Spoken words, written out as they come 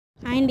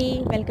Hi అండి.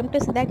 Welcome to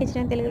Sudha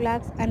kitchen Telugu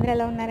vlogs. అందరూ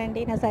ఎలా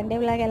ఉన్నారండి? నా సండే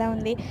వ్లాగ్ ఎలా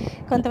ఉంది?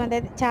 కొంతమంది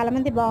అయితే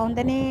చాలామంది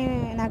బాగుందని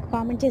నాకు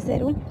కామెంట్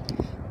చేశారు.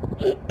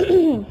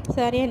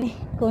 సారీ అండి,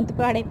 గొంతు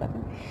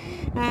పాడైపోతుంది.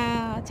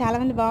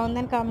 చాలామంది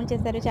బాగుందని కామెంట్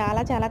చేశారు.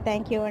 చాలా చాలా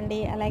థ్యాంక్ యూ అండి.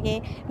 అలాగే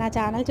నా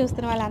ఛానల్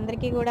చూస్తున్న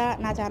వాళ్ళందరికీ కూడా,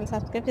 నా ఛానల్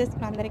సబ్స్క్రైబ్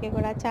చేసుకున్న అందరికీ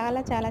కూడా చాలా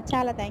చాలా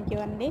చాలా థ్యాంక్ యూ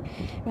అండి.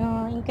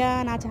 ఇంకా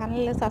నా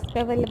ఛానల్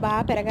సబ్స్క్రైబర్లు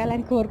బాగా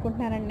పెరగాలని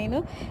కోరుకుంటున్నానండి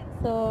నేను.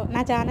 సో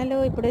నా ఛానల్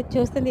ఇప్పుడు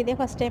చూస్తుంది ఇదే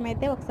ఫస్ట్ టైం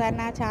అయితే ఒకసారి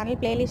నా ఛానల్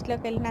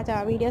ప్లేలిస్ట్లోకి వెళ్ళి నా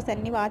వీడియోస్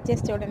అన్నీ వాచ్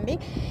చేసి చూడండి.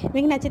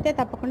 మీకు నచ్చితే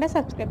తప్పకుండా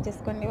సబ్స్క్రైబ్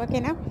చేసుకోండి,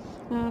 ఓకేనా?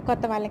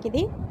 కొత్త వాళ్ళకి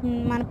ఇది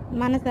మన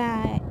మన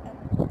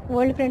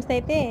ఓల్డ్ ఫ్రెండ్స్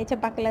అయితే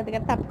చెప్పక్కర్లేదు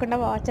కదా, తప్పకుండా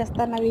వాచ్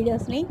చేస్తారు నా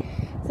వీడియోస్ని.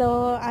 సో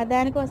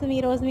దానికోసం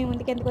ఈరోజు మీ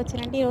ముందుకు ఎందుకు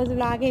వచ్చానంటే, ఈరోజు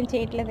వ్లాగ్ ఏం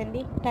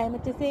చేయట్లేదండి. టైం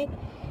వచ్చేసి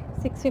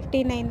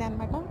 6:15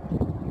 అయిందనమాట.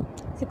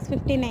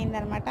 6:15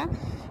 అయిందనమాట.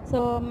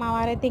 సో మా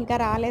వారైతే ఇంకా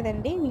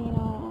రాలేదండి.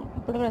 నేను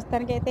ఇప్పుడు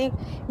ప్రస్తుతానికైతే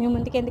మీ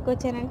ముందుకు ఎందుకు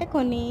వచ్చానంటే,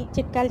 కొన్ని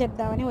చిట్కాలు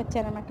చెప్దామని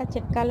వచ్చానమాట.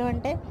 చిట్కాలు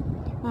అంటే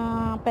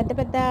పెద్ద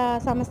పెద్ద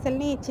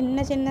సమస్యల్ని చిన్న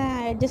చిన్న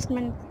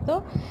అడ్జస్ట్మెంట్తో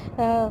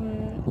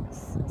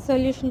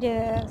సొల్యూషన్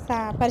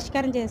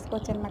పరిష్కారం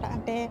చేసుకోవచ్చు అనమాట.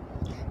 అంటే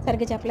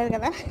సరిగ్గా చెప్పలేదు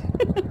కదా.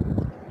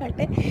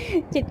 అంటే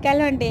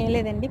చిట్కాలు అంటే ఏం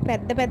లేదండి,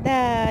 పెద్ద పెద్ద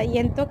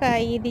ఎంతో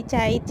ఇది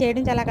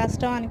చేయడం చాలా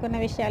కష్టం అనుకున్న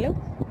విషయాలు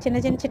చిన్న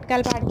చిన్న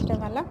చిట్కాలు పాటించడం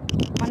వల్ల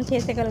మనం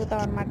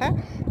చేసేయగలుగుతాం అనమాట.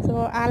 సో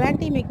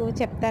అలాంటివి మీకు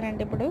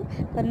చెప్తానండి ఇప్పుడు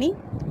కొన్ని.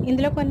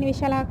 ఇందులో కొన్ని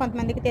విషయాలు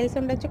కొంతమందికి తెలిసి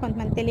ఉండొచ్చు,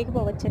 కొంతమంది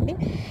తెలియకపోవచ్చండి.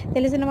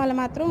 తెలిసిన వాళ్ళు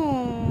మాత్రం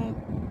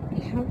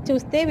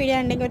చూస్తే వీడియో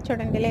ఎండింగ్ వరకు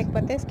చూడండి,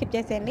 లేకపోతే స్కిప్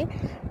చేసేయండి.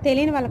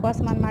 తెలియని వాళ్ళ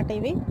కోసం అనమాట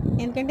ఇవి.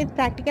 ఎందుకంటే ఇది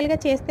ప్రాక్టికల్గా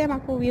చేస్తే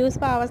మాకు వ్యూస్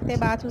బాగా వస్తే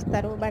బాగా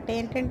చూస్తారు. బట్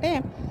ఏంటంటే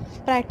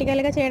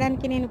ప్రాక్టికల్గా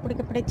చేయడానికి నేను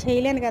ఇప్పుడు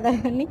చేయలేను కదా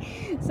అని.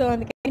 సో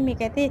అందుకని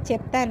మీకైతే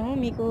చెప్తాను,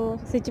 మీకు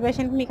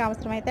సిచ్యువేషన్కి మీకు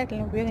అవసరమైతే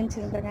అట్లా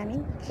ఉపయోగించుకుంటారు కానీ.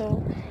 సో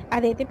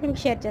అదైతే ఇప్పుడు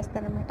మీకు షేర్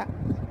చేస్తాను అనమాట.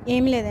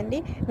 ఏం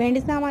లేదండి,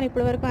 వెండి సామాను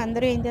ఇప్పటి వరకు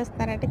అందరూ ఏం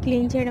చేస్తారంటే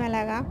క్లీన్ చేయడం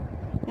ఎలాగా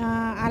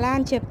అలా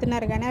అని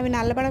చెప్తున్నారు కానీ, అవి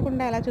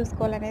నల్లబడకుండా ఎలా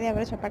చూసుకోవాలనేది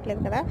ఎవరు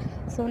చెప్పట్లేదు కదా.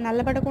 సో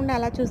నల్లబడకుండా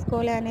ఎలా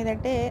చూసుకోవాలి అనేది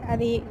అంటే,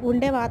 అది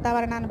ఉండే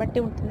వాతావరణాన్ని బట్టి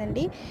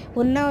ఉంటుందండి.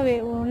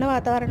 ఉన్న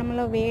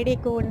వాతావరణంలో వేడి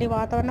ఎక్కువ ఉండి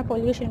వాతావరణం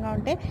పొల్యూషన్గా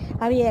ఉంటే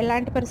అవి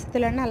ఎలాంటి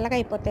పరిస్థితులన్నా నల్లగా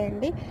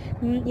అయిపోతాయండి.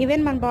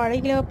 ఈవెన్ మన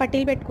బాడీలో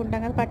పట్టీలు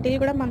పెట్టుకుంటాం కదా, పట్టీలు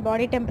కూడా మన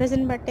బాడీ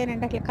టెంపరేచర్ని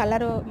బట్టేనంటే అట్లా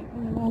కలర్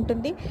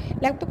ఉంటుంది,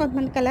 లేకపోతే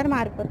కొంతమంది కలర్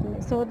మారిపోతుంది.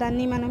 సో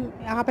దాన్ని మనం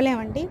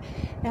ఆపలేమండి.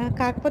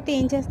 కాకపోతే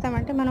ఏం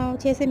చేస్తామంటే, మనం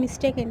చేసే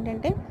మిస్టేక్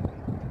ఏంటంటే,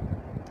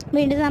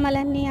 వెండి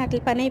సామాన్లన్నీ అట్లా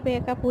పని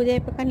అయిపోయాక, పూజ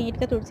అయిపోయాక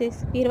నీట్గా తుడిచేసి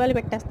బీరువాలో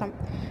పెట్టేస్తాం.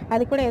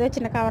 అది కూడా ఏదో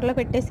చిన్న కవర్లో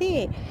పెట్టేసి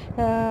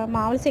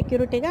మామూలు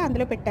సెక్యూరిటీగా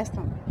అందులో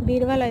పెట్టేస్తాం.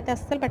 బీరువాలో అయితే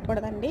అస్సలు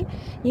పెట్టకూడదండి.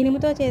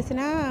 ఇనుముతో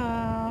చేసిన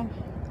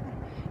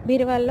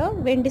బీరువాల్లో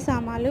వెండి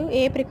సామాన్లు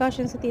ఏ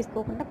ప్రికాషన్స్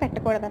తీసుకోకుండా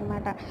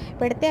పెట్టకూడదనమాట.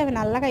 పెడితే అవి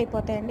నల్లగా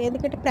అయిపోతాయండి.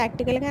 ఎందుకంటే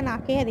ప్రాక్టికల్గా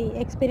నాకే అది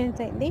ఎక్స్పీరియన్స్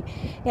అయింది.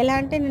 ఎలా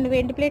అంటే, నేను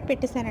వెండి ప్లేట్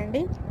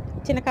పెట్టేశానండి,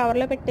 చిన్న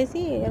కవర్లో పెట్టేసి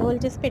రోల్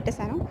చేసి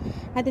పెట్టేశాను.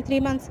 అది 3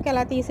 monthsకి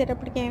అలా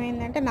తీసేటప్పటికి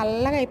ఏమైందంటే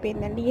నల్లగా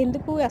అయిపోయిందండి.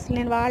 ఎందుకు అసలు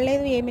నేను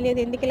వాడలేదు, ఏమీ లేదు,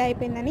 ఎందుకు ఇలా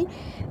అయిపోయిందని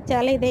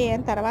చాలా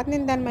ఇదయ్యాను. తర్వాత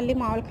నేను దాన్ని మళ్ళీ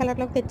మామూలు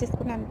కలర్లోకి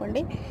తెచ్చేసుకున్నాను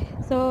అనుకోండి.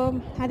 సో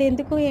అది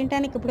ఎందుకు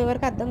ఏంటని ఇప్పటి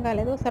వరకు అర్థం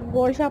కాలేదు. ఒకసారి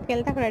గోల్డ్ షాప్కి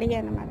వెళ్తే అక్కడ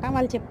అడిగాను అనమాట.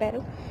 వాళ్ళు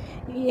చెప్పారు,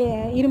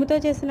 ఇనుముతో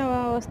చేసిన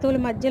వస్తువుల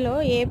మధ్యలో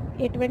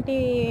ఎటువంటి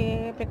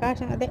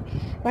ప్రికాషన్,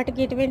 వాటికి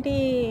ఎటువంటి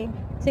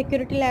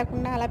సెక్యూరిటీ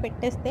లేకుండా అలా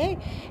పెట్టేస్తే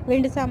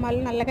వెండి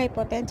సామాన్లు నల్లగా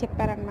అయిపోతాయని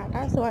చెప్పారనమాట.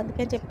 సో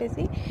అందుకని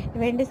చెప్పేసి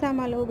వెండి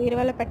సామాన్లు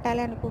బీరువాలో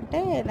పెట్టాలి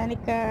అనుకుంటే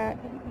దానికి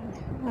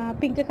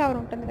పింక్ కవర్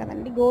ఉంటుంది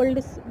కదండి,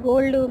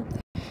 గోల్డ్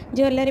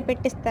జ్యువెలరీ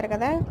పెట్టిస్తారు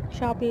కదా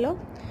షాపుల్లో,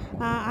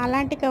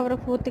 అలాంటి కవర్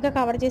పూర్తిగా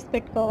కవర్ చేసి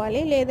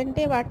పెట్టుకోవాలి.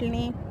 లేదంటే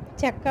వాటిని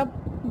చెక్క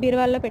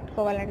బీరువాల్లో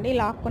పెట్టుకోవాలండి,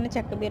 లాక్కున్న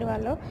చెక్క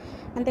బీరువాల్లో.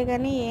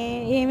 అంతేగాని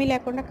ఏమీ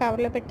లేకుండా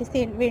కవర్లో పెట్టేసి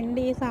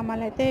వెండి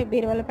సామాన్లు అయితే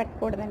బీరువాలో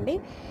పెట్టకూడదండి.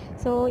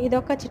 సో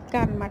ఇదొక చిట్కా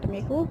అనమాట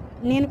మీకు.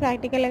 నేను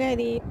ప్రాక్టికల్గా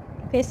ఇది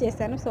ఫేస్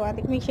చేశాను. సో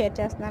అందుకే మీకు షేర్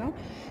చేస్తున్నాను.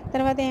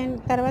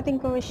 తర్వాత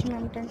ఇంకో విషయం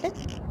ఏమిటంటే,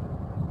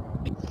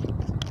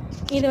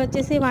 ఇది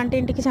వచ్చేసి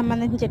వంటింటికి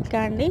సంబంధించిన చిట్కా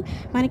అండి.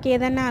 మనకి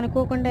ఏదైనా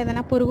అనుకోకుండా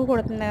ఏదైనా పురుగు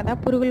కుడుతుంది కదా,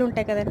 పురుగులు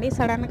ఉంటాయి కదండి.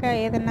 సడన్గా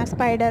ఏదైనా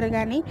స్పైడర్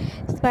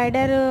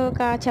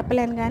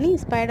చెప్పలేను కానీ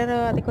స్పైడర్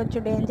అది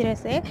కొంచెం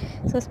డేంజరసే.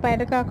 సో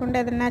స్పైడర్ కాకుండా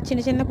ఏదైనా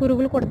చిన్న చిన్న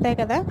పురుగులు కుడతాయి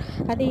కదా,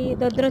 అది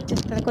దొద్దురు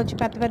వచ్చేస్తుంది, కొంచెం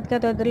పెద్దగా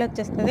దొద్దులు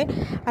వచ్చేస్తుంది.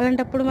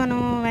 అలాంటప్పుడు మనం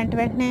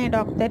వెంటనే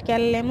డాక్టర్ దగ్గరికి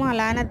వెళ్ళలేము.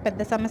 అలానే అది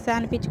పెద్ద సమస్య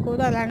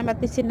అనిపించుకోదు, అలానే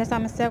పెద్ద చిన్న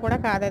సమస్య కూడా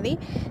కాదు అది.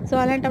 సో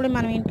అలాంటప్పుడు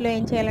మనం ఇంట్లో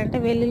ఏం చేయాలంటే,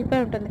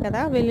 వెల్లుల్లిపాయ ఉంటుంది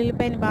కదా,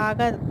 వెల్లుల్లిపాయని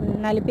బాగా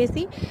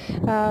నలిపేసి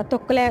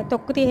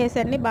తొక్కు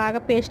తీసేసండి, బాగా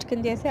పేస్ట్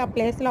కింద చేసి ఆ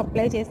ప్లేస్లో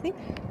అప్లై చేసి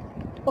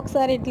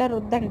ఒకసారి ఇట్లా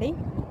రుద్దండి.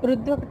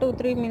 ఒక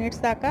 2-3 minutes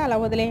దాకా అలా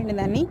వదిలేయండి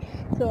దాన్ని.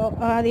 సో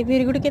అది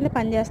విరుగుడు కింద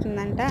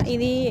పనిచేస్తుందంట.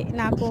 ఇది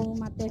నాకు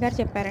మా అత్తయ్య గారు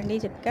చెప్పారండి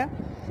ఈ చిట్కా.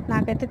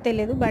 నాకైతే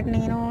తెలియదు. బట్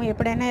నేను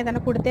ఎప్పుడైనా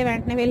ఏదైనా కుడితే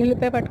వెంటనే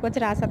వెల్లుల్లిపాయ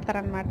పట్టుకొచ్చి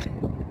రాసేస్తారనమాట.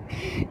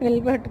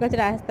 వెల్లుల్లిపాయ పట్టుకొచ్చి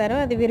రాస్తారు,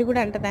 అది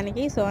విరుగుడు అంట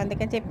దానికి. సో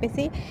అందుకని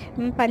చెప్పేసి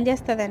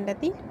పనిచేస్తుందండి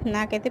అది.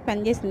 నాకైతే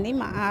పనిచేసింది.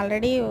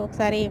 ఆల్రెడీ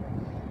ఒకసారి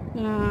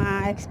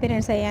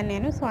ఎక్స్పీరియన్స్ అయ్యాను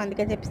నేను. సో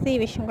అందుకని చెప్పేసి ఈ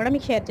విషయం కూడా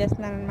మీకు షేర్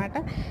చేస్తున్నాను అనమాట.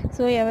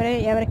 సో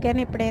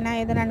ఎవరికైనా ఎప్పుడైనా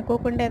ఏదైనా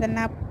అనుకోకుండా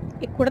ఏదైనా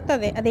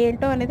కుడతది.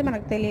 అదేంటో అనేది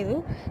మనకు తెలీదు.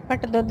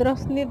 బట్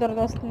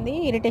దురదొస్తుంది,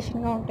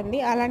 ఇరిటేషన్‌గా ఉంటుంది.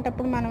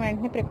 అలాంటప్పుడు మనం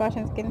వెంటనే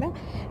ప్రికాషన్స్ కింద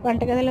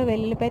వంటగదిలో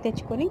వెల్లుల్లిపాయ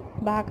తెచ్చుకొని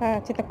బాగా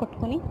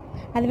చితక్కొట్టుకొని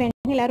అది వెంటనే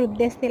ఇలా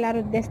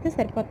రుద్దేస్తే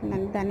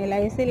సరిపోతుందండి. దాన్ని ఇలా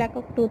వేసి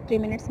ఒక 2, 3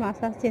 మినిట్స్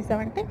మసాజ్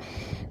చేసామంటే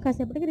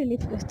కాసేపటికి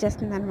రిలీఫ్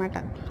వచ్చేస్తుందనమాట.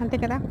 అంతే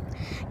కదా!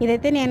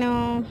 ఇదైతే నేను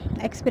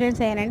ఎక్స్‌పీరియన్స్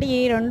అయ్యానండి.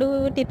 ఈ 2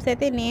 టిప్స్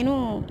అయితే నేను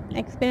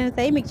ఎక్స్‌పీరియన్స్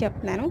అయ్యి మీకు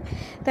చెప్తున్నాను.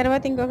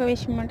 తర్వాత ఇంకొక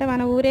విషయం అంటే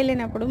మన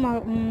ఊరెళ్ళినప్పుడు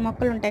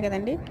మొక్కలుంటాయి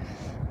కదండీ!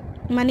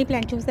 మనీ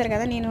ప్లాంట్ చూసారు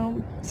కదా! నేను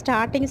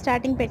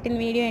స్టార్టింగ్ పెట్టిన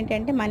వీడియో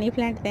ఏంటంటే మనీ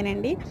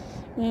ప్లాంట్‌దేనండి.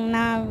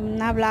 నా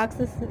నా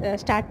వ్లాగ్స్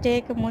స్టార్ట్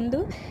చేయకముందు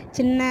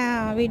చిన్న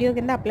వీడియో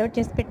కింద అప్‌లోడ్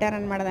చేసి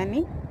పెట్టాననమాట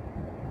దాన్ని.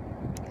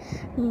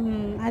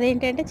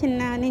 అదేంటంటే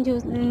నేను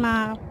మా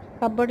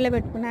కప్‌బోర్డ్‌లో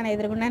పెట్టుకున్నాను.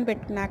 ఎదురుగుండానే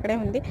పెట్టుకున్నా. అక్కడే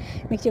ఉంది.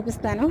 మీకు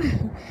చూపిస్తాను.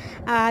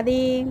 అది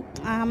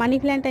మనీ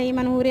ప్లాంట్ అయ్యి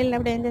మనం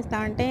ఊరెళ్ళినప్పుడు ఏం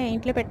చేస్తామంటే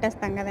ఇంట్లో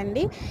పెట్టేస్తాం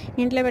కదండీ!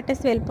 ఇంట్లో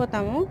పెట్టేసి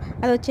వెళ్ళిపోతాము.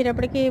 అది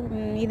వచ్చేటప్పటికి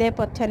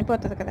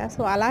చనిపోతది కదా!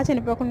 సో, అలా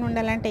చనిపోకుండా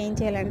ఉండాలంటే ఏం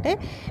చేయాలంటే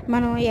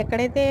మనం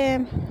ఎక్కడైతే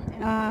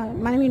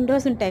మన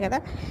విండోస్ ఉంటాయి కదా!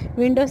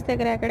 విండోస్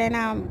దగ్గర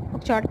ఎక్కడైనా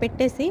ఒక చోట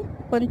పెట్టేసి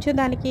కొంచెం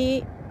దానికి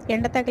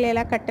ఎండ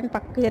తగిలేలా కట్టెని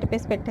పక్కకు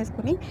జరిపేసి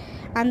పెట్టేసుకొని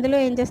అందులో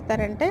ఏం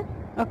చేస్తారంటే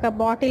ఒక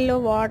బాటిల్‌లో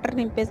వాటర్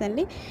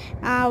నింపేసండి.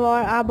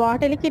 ఆ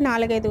బాటిల్‌కి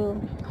 4, 5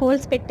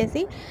 హోల్స్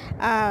పెట్టేసి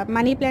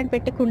మనీ ప్లాంట్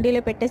పెట్టి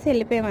కుండీలో పెట్టేసి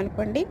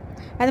వెళ్ళిపోయామనుకోండి,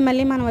 అది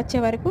మళ్ళీ మనం వచ్చే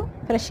వరకు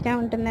ఫ్రెష్‌గా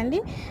ఉంటుందండి.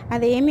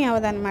 అదేమీ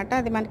అవ్వదనమాట.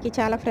 అది మనకి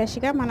చాలా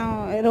ఫ్రెష్‌గా మనం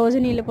రోజు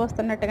నీళ్లు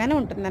పోస్తున్నట్టుగానే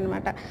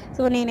ఉంటుందనమాట.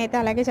 సో, నేనైతే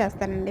అలాగే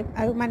చేస్తానండి.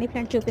 అది మనీ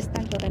ప్లాంట్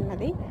చూపిస్తాను చూడండి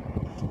అది.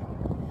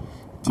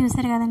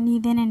 చూసారు కదండీ!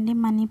 ఇదేనండి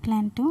మనీ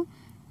ప్లాంటు.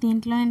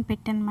 దీంట్లో నేను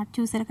పెట్టానమాట.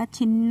 చూసారుగా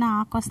చిన్న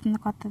ఆకు వస్తుంది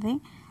కొత్తది.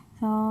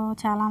 సో,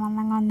 చాలా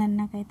ఆనందంగా ఉందండి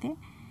నాకైతే.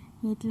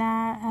 ఇట్లా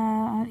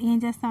ఏం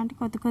చేస్తామంటే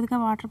కొద్దిగా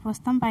వాటర్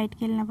పోస్తాం.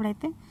 బయటికి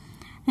వెళ్ళినప్పుడైతే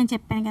నేను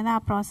చెప్పాను కదా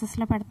ఆ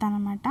ప్రాసెస్లో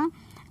పెడతానమాట.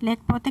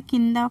 లేకపోతే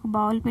కింద ఒక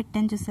బౌల్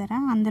పెట్టాను చూసారా,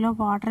 అందులో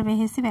వాటర్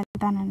వేసేసి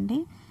వెళ్తానండి.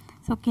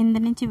 సో, కింద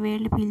నుంచి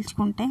వేళ్ళు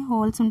పీల్చుకుంటే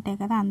హోల్స్ ఉంటాయి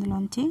కదా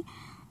అందులోంచి.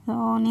 సో,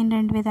 నేను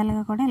 2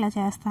 విధాలుగా కూడా ఇలా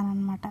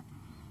చేస్తానన్నమాట.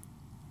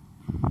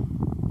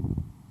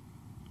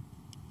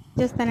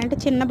 చేస్తానంటే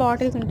చిన్న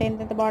బాటిల్స్ ఉంటాయి,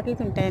 ఇంత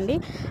బాటిల్స్ ఉంటాయండి.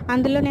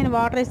 అందులో నేను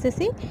వాటర్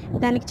వేసేసి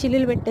దానికి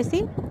చిల్లులు పెట్టేసి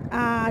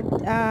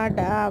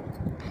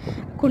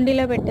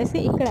కుండీలో పెట్టేసి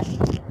ఇక్కడ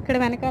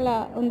వెనకాల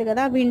ఉంది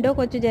కదా విండోకి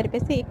వచ్చి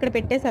జరిపేసి ఇక్కడ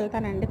పెట్టేసి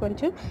వెళ్తానండి.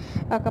 కొంచెం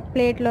ఒక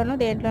ప్లేట్లోనో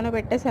దేంట్లోనో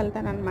పెట్టేసి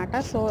వెళ్తానమాట.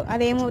 సో,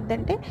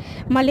 అదేమవుద్దంటే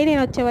మళ్ళీ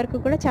నేను వచ్చే వరకు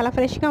కూడా చాలా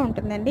ఫ్రెష్గా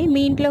ఉంటుందండి.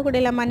 మీ ఇంట్లో కూడా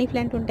ఇలా మనీ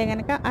ప్లాంట్ ఉంటే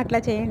కనుక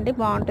అట్లా చేయండి,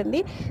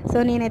 బాగుంటుంది. సో,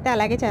 నేనైతే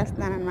అలాగే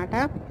చేస్తున్నానమాట.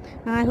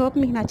 ఐ హోప్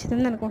మీకు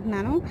నచ్చుతుంది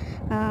అనుకుంటున్నాను.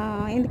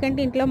 ఎందుకంటే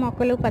ఇంట్లో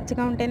మొక్కలు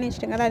పచ్చగా ఉంటేనే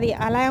ఇష్టం కదా! అది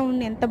అలా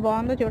ఉంది ఎంత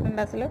బాగుందో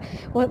చూడండి అసలు.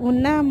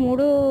 ఉన్న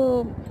 3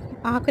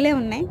 ఆకులే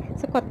ఉన్నాయి.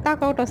 సో, కొత్త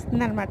ఆకు ఒకటి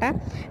వస్తుందనమాట.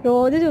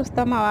 రోజు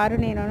చూస్తాం మా వారు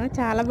నేనును.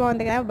 చాలా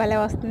బాగుంది కదా! భలే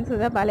వస్తుంది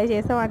సుధా, భలే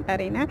చేసావు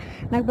అంటారు ఈయన.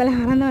 నాకు భలే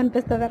ఆనందం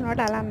అనిపిస్తుంది అనమాట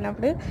అలా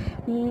అన్నప్పుడు.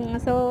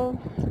 సో,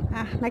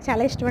 నాకు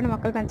చాలా ఇష్టమండి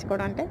మొక్కలు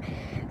పెంచుకోవడం అంటే.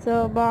 సో,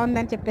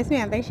 బాగుందని చెప్పేసి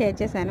మీ అందరికీ షేర్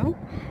చేశాను.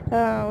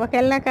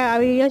 ఒకవేళ నాకు ఆ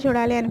వీడియో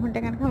చూడాలి అనుకుంటే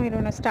కనుక మీరు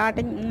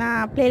నా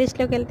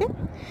ప్లేలిస్ట్లోకి వెళ్తే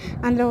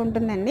అందులో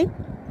ఉంటుందండి,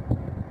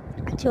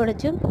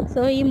 చూడొచ్చు.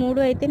 సో, ఈ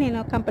 3 అయితే నేను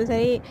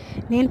కంపల్సరీ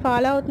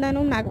ఫాలో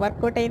అవుతున్నాను. నాకు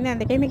వర్కౌట్ అయింది.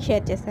 అందుకే మీకు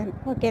షేర్ చేశాను.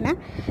 ఓకేనా?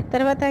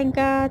 తర్వాత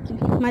ఇంకా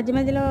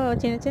మధ్యలో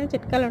చిన్న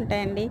చిట్కాలు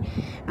ఉంటాయండి.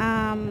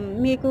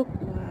 మీకు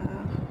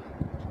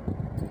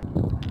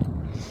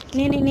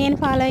నేను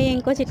ఫాలో అయ్యే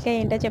ఇంకో చిట్కా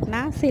ఏంటో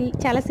చెప్పనా?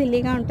 చాలా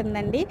సిల్లీగా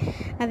ఉంటుందండి.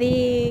 అది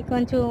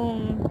కొంచెం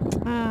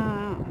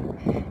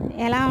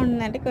ఎలా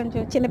ఉందంటే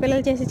కొంచెం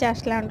చిన్నపిల్లలు చేసే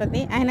చేష్టలా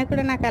ఉంటుంది. అయినా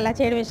కూడా నాకు అలా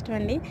చేయడం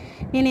ఇష్టమండి.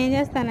 నేనేం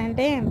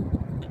చేస్తానంటే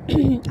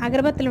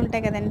అగరబత్తులు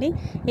ఉంటాయి కదండీ!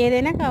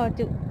 ఏదైనా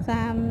కావచ్చు.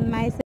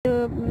 మైసూర్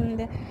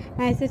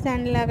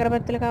శాండిల్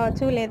అగరబత్తులు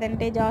కావచ్చు,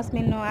 లేదంటే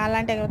జాస్మిన్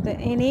అలాంటి అగరబత్తులు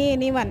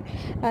ఎనీ వన్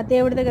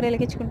దేవుడి దగ్గర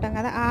వెలిగించుకుంటాం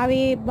కదా! అవి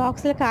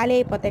బాక్సులు ఖాళీ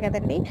అయిపోతాయి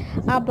కదండీ!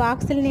 ఆ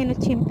బాక్సులు నేను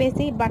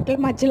చింపేసి బట్టల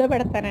మధ్యలో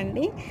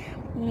పెడతానండి.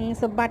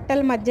 సో,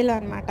 బట్టల మధ్యలో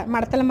అనమాట.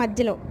 మడతల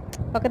మధ్యలో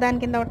ఒకదాని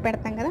కింద ఒకటి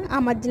పెడతాం కదా! ఆ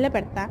మధ్యలో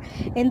పెడతా.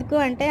 ఎందుకు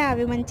అంటే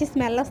అవి మంచి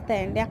స్మెల్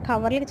వస్తాయండి. ఆ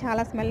కవర్లకి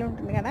చాలా స్మెల్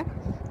ఉంటుంది కదా!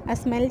 ఆ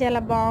స్మెల్ చాలా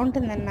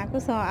బాగుంటుందండి నాకు.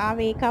 సో,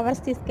 అవి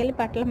కవర్స్ తీసుకెళ్ళి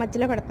బట్టల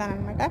మధ్యలో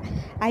పెడతాననమాట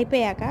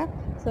అయిపోయాక.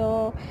 సో,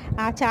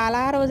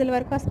 చాలా రోజుల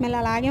వరకు ఆ స్మెల్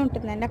అలాగే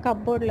ఉంటుందండి ఆ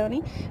కప్‌బోర్డ్‌లోని.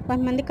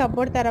 కొంతమంది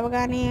కప్‌బోర్డ్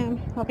తెరవగానే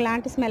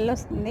ఒకలాంటి స్మెల్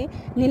వస్తుంది.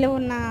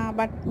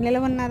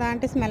 నిలవున్న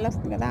దాంటి స్మెల్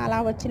వస్తుంది కదా! అలా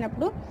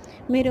వచ్చినప్పుడు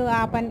మీరు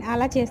ఆ పని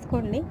అలా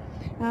చేసుకోండి.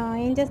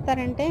 ఏం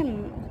చేస్తారంటే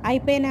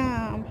అయిపోయిన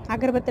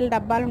అగరబత్తుల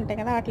డబ్బాలు ఉంటాయి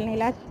కదా! వాటిని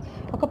ఇలా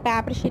ఒక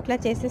పేపర్ షీట్‌లా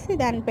చేసేసి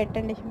దాన్ని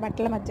పెట్టండి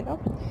బట్టల మధ్యలో.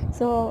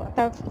 సో,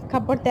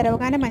 కప్‌బోర్డ్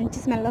తెరవగానే మంచి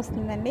స్మెల్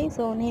వస్తుందండి.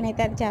 సో,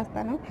 నేనైతే అది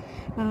చేస్తాను.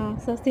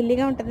 సో,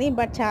 సిల్లీగా ఉంటుంది.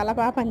 బట్ చాలా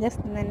బాగా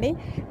పనిచేస్తుందండి.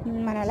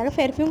 మనం ఎలాగో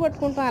పెర్ఫ్యూమ్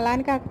కొట్టుకుంటాం. అలా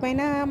అని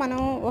కాకపోయినా మనం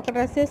ఒక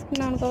డ్రెస్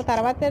వేసుకున్నాం అనుకో,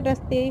 తర్వాత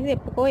డ్రెస్ తీసి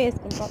ఎప్పుకో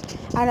వేసుకుంటాం.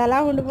 అది అలా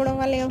ఉండిపోవడం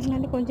వల్ల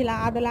ఏమవుతుందంటే కొంచెం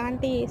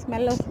అదలాంటి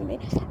స్మెల్ వస్తుంది.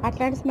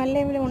 అట్లాంటి స్మెల్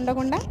ఏమి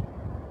ఉండకుండా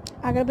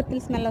అగరబత్తుల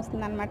స్మెల్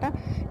వస్తుందనమాట.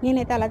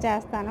 నేనైతే అలా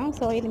చేస్తాను.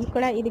 సో,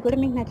 ఇది కూడా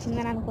మీకు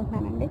నచ్చిందని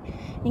అనుకుంటున్నానండి.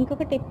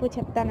 ఇంకొక టిప్పు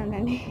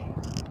చెప్తానుండండి.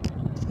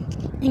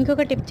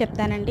 ఇంకొక టిప్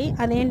చెప్తానండి.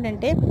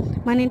 అదేంటంటే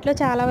మన ఇంట్లో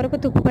చాలా వరకు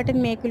తుప్పు పట్టిన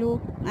మేకులు,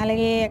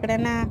 అలాగే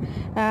ఎక్కడైనా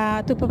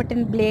తుప్పు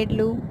పట్టిన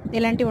బ్లేడ్లు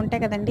ఇలాంటివి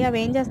ఉంటాయి కదండీ!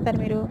 అవేం చేస్తారు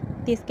మీరు?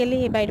 తీసుకెళ్ళి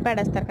బయట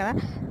పడేస్తారు కదా!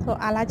 సో,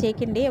 అలా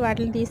చేయకండి.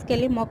 వాటిని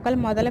తీసుకెళ్ళి మొక్కలు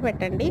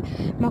మొదలుపెట్టండి.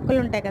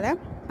 మొక్కలుంటాయి కదా!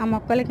 ఆ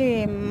మొక్కలకి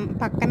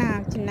పక్కన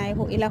చిన్న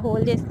ఇలా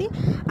హోల్ చేసి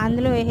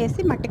అందులో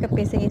వేసేసి మట్టి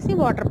కప్పేసేసి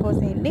వాటర్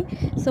పోసేయండి.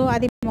 సో,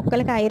 అది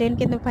మొక్కలకి ఐరన్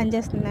కింద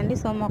పనిచేస్తుందండి.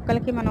 సో,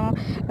 మొక్కలకి మనం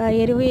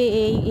ఎరువు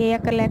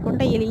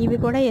ఎయక్కర్లేకుండా ఇవి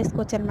కూడా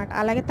ఏసుకోవచ్చనమాట.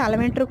 అలాగే తల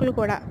వెంట్రుకలు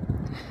కూడా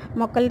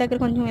మొక్కల దగ్గర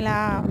కొంచెం ఇలా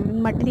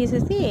మట్టి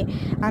తీసేసి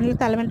అందులో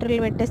తల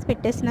వెంట్రుకలు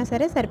పెట్టేసినా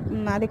సరే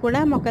అది కూడా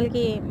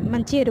మొక్కలకి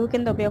మంచి ఎరువు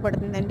కింద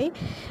ఉపయోగపడుతుందండి.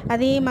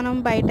 అది మనం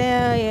బయట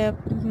ఎ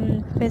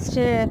పెస్ట్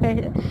పె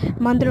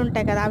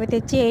మందులుంటాయి కదా! అవి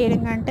తెచ్చి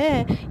ఎయడం కంటే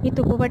ఈ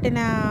తుప్పు పట్టిన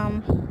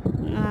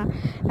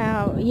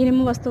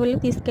ఇనుము వస్తువులు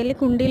తీసుకెళ్ళి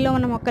కుండీల్లో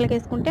ఉన్న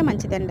మొక్కలకేసుకుంటే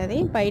మంచిదండి అది.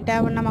 బయట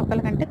ఉన్న మొక్కల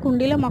కంటే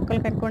కుండీలో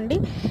మొక్కలకనుకోండి,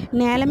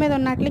 నేల మీద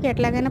ఉన్నట్లకి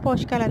ఎట్లాగైనా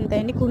పోషకాలు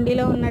అందుతాయండి.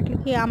 కుండీలో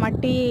ఉన్నట్లకి ఆ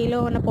మట్టిలో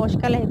ఉన్న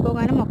పోషకాలు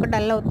అయిపోగానే మొక్క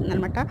డల్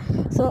అవుతుందనమాట.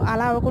 సో,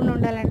 అలా అవ్వకుండా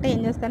ఉండాలంటే ఏం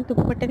చేస్తాను,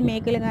 తుప్పు పట్టిన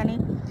మేకులు గానీ,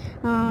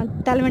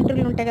 తల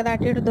వెంట్రుకలు ఉంటాయి కదా!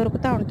 అటు ఇటు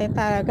దొరుకుతా ఉంటాయి.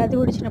 గది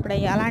ఊడ్చినప్పుడు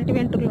అలాంటి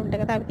వెంట్రుకలు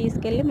ఉంటాయి కదా! అవి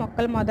తీసుకెళ్ళి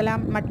మొక్కలు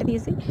మట్టి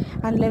తీసి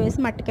అందులో వేసి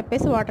మట్టి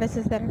కప్పేసి వాటర్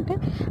ఏసేసారంటే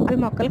అవి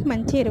మొక్కలకి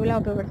మంచి ఎరువులా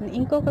ఉపయోగపడుతుంది.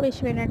 ఇంకొక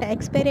విషయం ఏంటంటే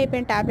ఎక్స్‌పైరీ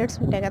అయిపోయిన టాబ్లెట్స్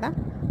ఉంటాయి కదా!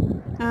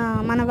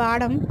 మనం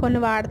వాడం.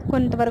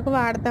 కొంతవరకు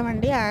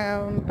వాడతామండి.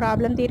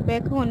 ప్రాబ్లమ్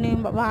తీరిపోయాక కొన్ని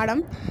వాడం.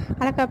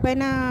 అలా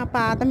కాకపోయినా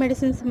పాత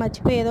మెడిసిన్స్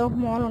మర్చిపోయి ఏదో ఒక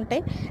మూల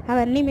ఉంటాయి.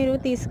 అవన్నీ మీరు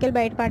తీసుకెళ్ళి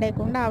బయట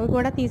పడేయకుండా అవి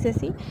కూడా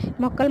తీసేసి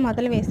మొక్కలు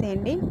మొదలు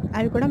వేసేయండి.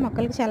 అవి కూడా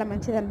మొక్కలకి చాలా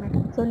మంచిదనమాట.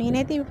 సో,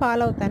 నేనైతే ఇవి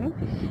ఫాలో అవుతాను.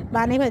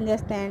 బానే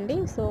పనిచేస్తాయండి.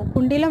 సో,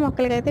 కుండీలో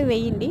మొక్కలకైతే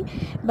వేయండి.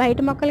 బయట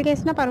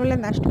మొక్కలకేసినా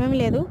పర్వాలేదు, నష్టమేమి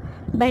లేదు.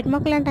 బయట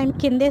మొక్కలంటే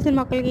కిందేసిన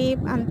మొక్కలకి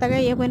అంతగా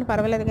ఏమైనా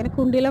పర్వాలేదు కానీ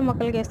కుండీలో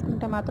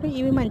మొక్కలకేసుకుంటే మాత్రం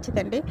ఇవి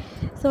మంచిదండి.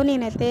 సో,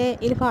 నేనైతే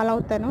ఇది ఫాలో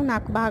అవుతాను.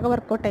 నాకు బాగా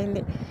వర్కౌట్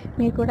అయింది.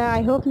 మీరు కూడా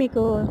ఐ హోప్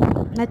మీకు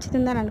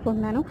నచ్చుతుందని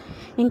అనుకుంటున్నాను.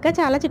 ఇంకా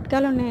చాలా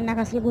చిట్కాలున్నాయండి.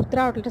 నాకసలు గుర్తు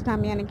రావట్లేదు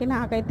సమయానికి.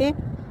 నాకైతే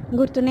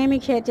గుర్తున్నాయి,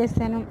 మీకు షేర్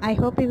చేశాను. ఐ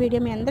హోప్ ఈ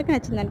వీడియో మీ అందరికీ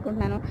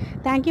నచ్చిందనుకుంటున్నాను.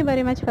 Thank you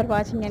very much for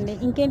watching అండి.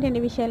 ఇంకేంటండి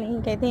విషయాలు?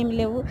 ఇంకైతే ఏమి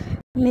లేవు.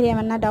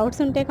 మీరేమన్నా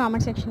డౌట్స్ ఉంటే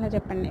కామెంట్ సెక్షన్‌లో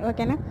చెప్పండి.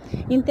 ఓకేనా?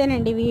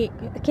 ఇంతేనండి.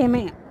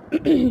 కేమే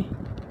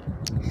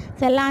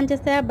సెల్ ఆన్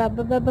చేస్తే బబ్బ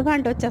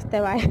అంటూ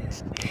వచ్చేస్తాయి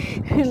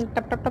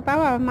టప్ టప్ టపా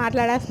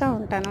మాట్లాడేస్తూ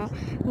ఉంటాను.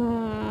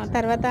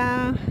 తర్వాత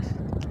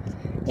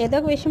ఏదో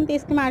ఒక విషయం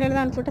తీసుకొని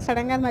మాట్లాడదాం అనుకుంటే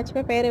సడన్‌గా అది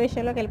మర్చిపోయి వేరే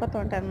విషయంలోకి వెళ్ళిపోతూ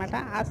ఉంటాననమాట.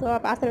 సో,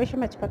 అసలు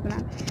విషయం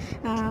మర్చిపోతున్నాను.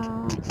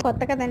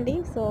 కొత్త కదండీ!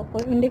 సో,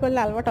 ఉండి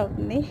కొద్ది అలవాటు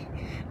అవుతుంది.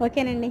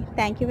 ఓకేనండి.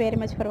 Thank you very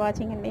much for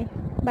watching అండి.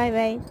 Bye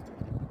bye.